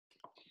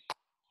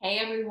Hey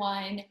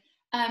everyone.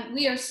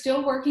 We are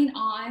still working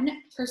on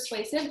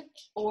persuasive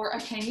or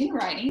opinion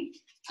writing.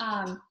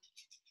 And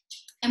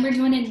we're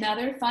doing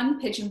another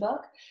fun pigeon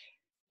book.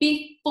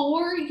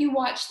 Before you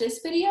watch this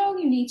video,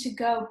 you need to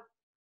go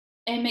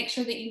and make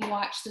sure that you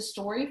watch the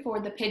story for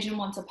The Pigeon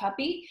Wants a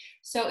Puppy.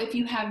 So if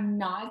you have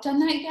not done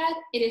that yet,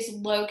 it is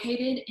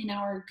located in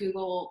our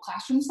Google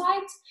Classroom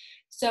slides.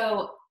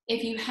 So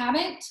if you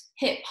haven't,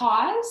 hit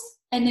pause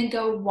and then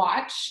go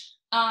watch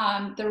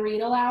the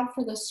read aloud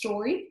for the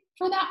story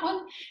for that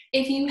one.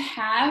 If you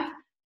have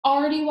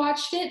already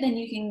watched it, then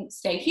you can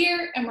stay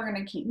here and we're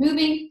going to keep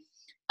moving.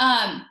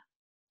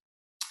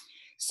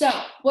 So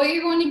what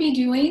you're going to be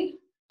doing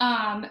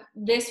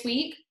this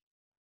week,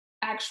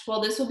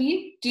 this will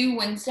be due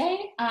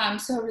Wednesday,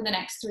 so over the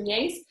next 3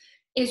 days,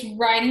 is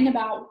writing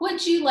about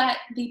would you let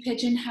the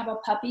pigeon have a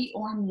puppy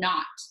or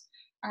not,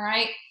 all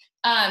right?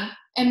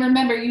 And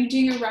remember, you do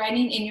your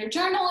writing in your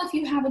journal if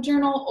you have a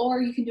journal,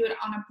 or you can do it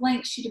on a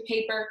blank sheet of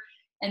paper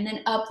and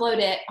then upload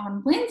it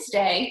on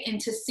Wednesday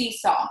into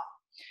Seesaw,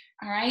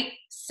 all right?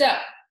 So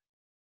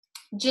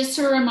just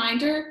a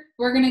reminder,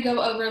 we're gonna go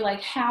over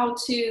like how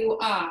to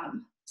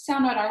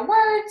sound out our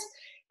words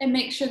and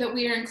make sure that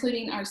we are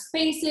including our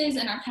spaces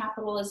and our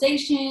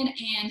capitalization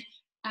and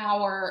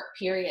our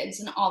periods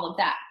and all of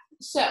that.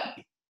 So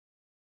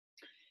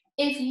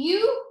if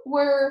you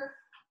were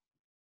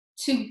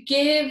to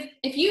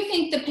if you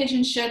think the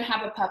pigeon should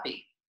have a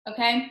puppy,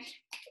 okay,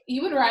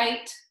 you would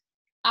write,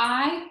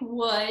 I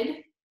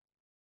would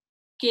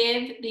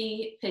give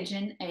the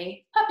pigeon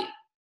a puppy,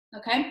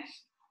 okay?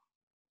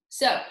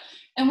 So,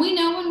 and we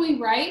know when we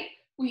write,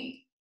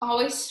 we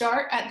always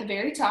start at the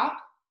very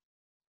top,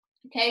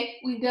 okay?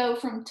 We go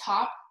from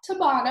top to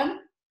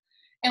bottom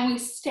and we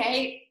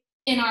stay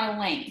in our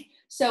lane.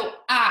 So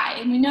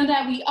and we know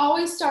that we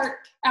always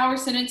start our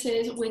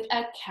sentences with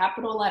a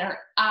capital letter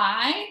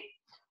I.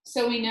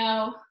 So we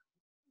know,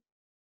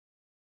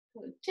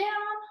 go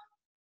down,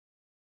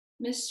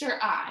 Mr.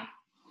 I,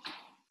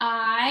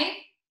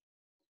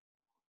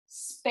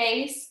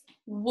 space,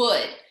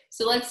 would.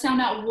 So let's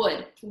sound out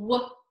would.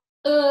 Would.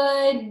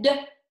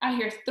 I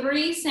hear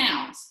 3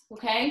 sounds,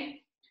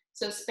 okay?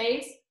 So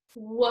space,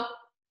 would.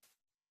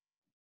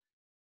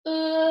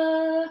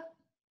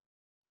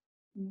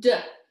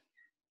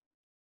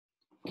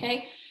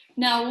 Okay,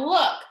 now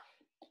look,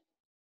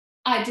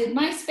 I did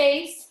my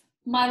space.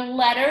 My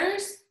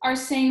letters are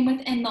staying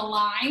within the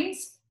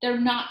lines. They're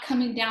not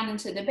coming down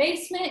into the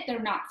basement.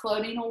 They're not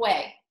floating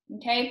away,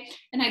 okay?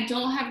 And I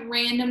don't have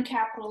random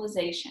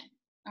capitalization,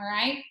 all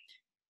right?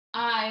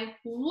 I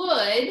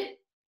would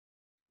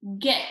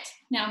get.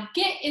 Now,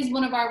 get is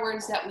one of our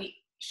words that we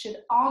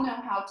should all know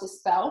how to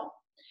spell,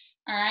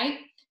 all right?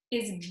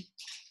 Is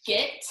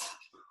get,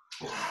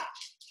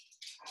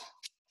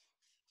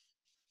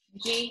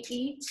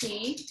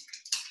 G-E-T.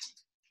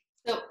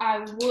 So I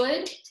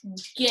would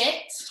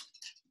get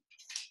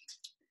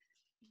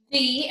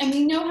the, and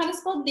we know how to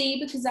spell the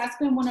because that's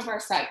been one of our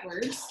sight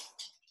words.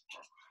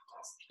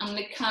 I'm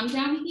going to come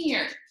down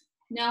here.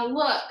 Now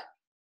look,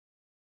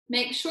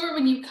 make sure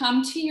when you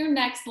come to your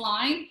next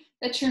line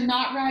that you're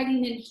not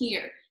writing in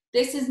here.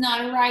 This is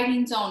not a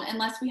writing zone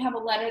unless we have a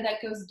letter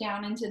that goes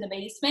down into the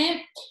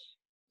basement.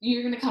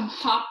 You're going to come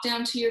hop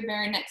down to your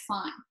very next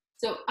line.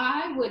 So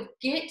I would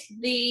get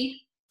the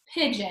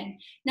pigeon.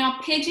 Now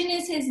pigeon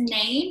is his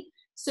name,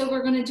 so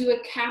we're going to do a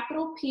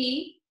capital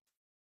P,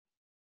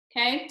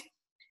 okay?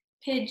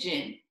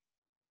 Pigeon.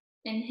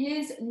 And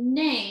his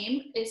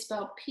name is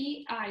spelled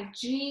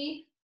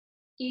P-I-G-E-O-N,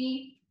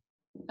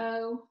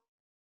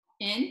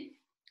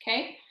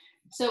 okay?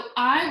 So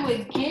I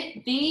would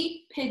get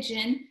the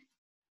pigeon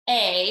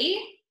a,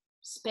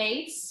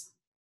 space,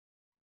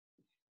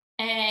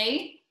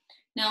 a.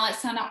 Now let's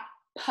sound out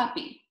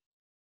puppy.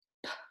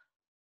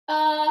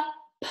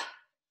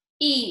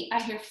 E.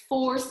 I hear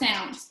 4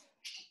 sounds.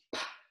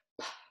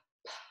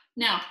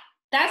 Now,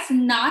 that's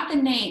not the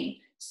name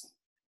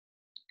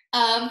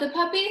of the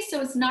puppy, so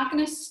it's not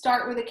going to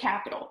start with a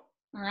capital,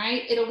 all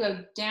right? It'll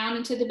go down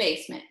into the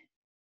basement.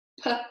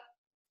 Puppy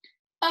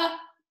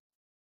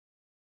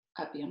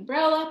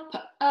umbrella,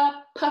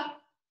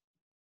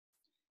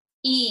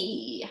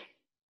 E.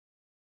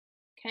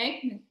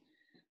 Okay,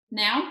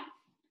 now,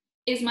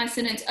 is my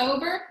sentence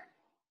over?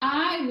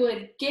 I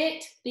would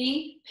get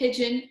the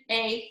pigeon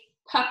a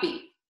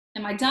puppy.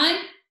 Am I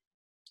done?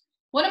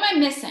 What am I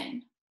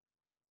missing?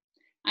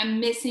 I'm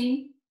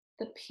missing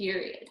the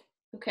period,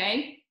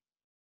 okay?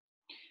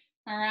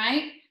 All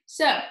right,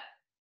 so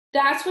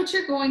that's what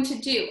you're going to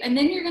do. And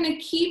then you're going to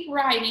keep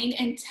writing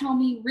and tell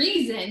me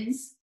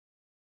reasons,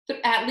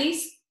 at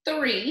least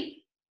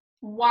 3,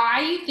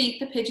 why you think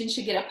the pigeon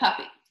should get a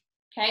puppy,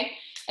 okay?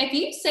 If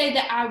you say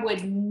that I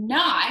would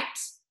not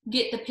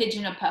get the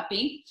pigeon a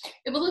puppy,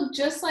 it will look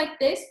just like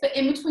this, but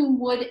in between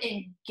would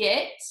and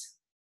get,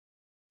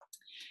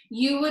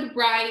 you would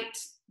write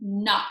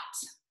not.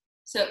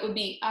 So it would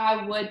be,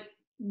 I would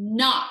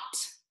not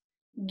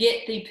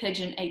get the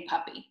pigeon a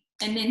puppy.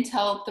 And then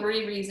tell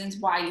 3 reasons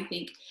why you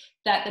think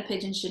that the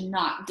pigeon should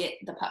not get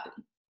the puppy,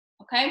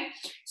 okay?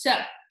 So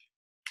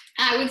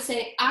I would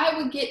say, I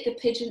would get the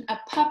pigeon a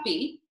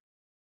puppy,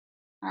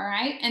 all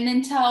right? And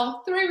then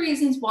tell 3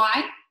 reasons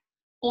why.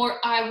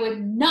 Or I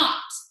would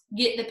not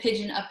get the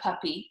pigeon a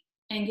puppy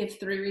and give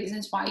 3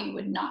 reasons why you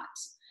would not,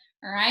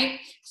 all right?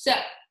 So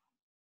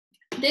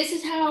this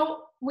is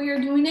how we're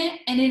doing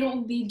it, and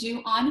it'll be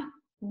due on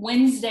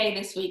Wednesday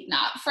this week,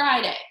 not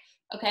Friday,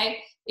 okay?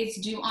 It's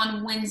due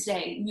on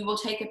Wednesday. You will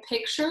take a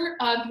picture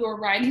of your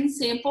writing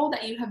sample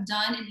that you have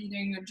done in either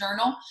your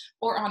journal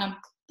or on a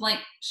blank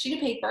sheet of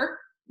paper,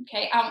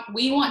 okay?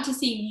 We want to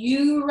see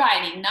you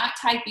writing, not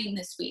typing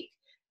this week,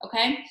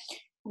 okay?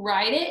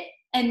 Write it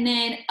and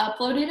then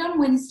upload it on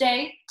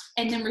Wednesday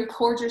and then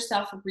record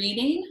yourself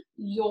reading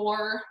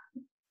your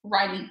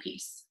writing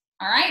piece,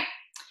 all right?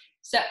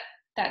 So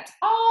that's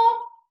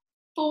all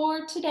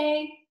for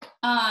today.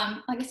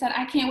 Like I said,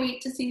 I can't wait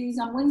to see these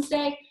on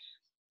Wednesday.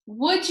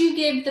 Would you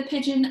give the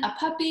pigeon a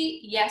puppy?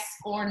 Yes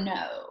or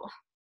no?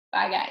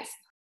 Bye, guys.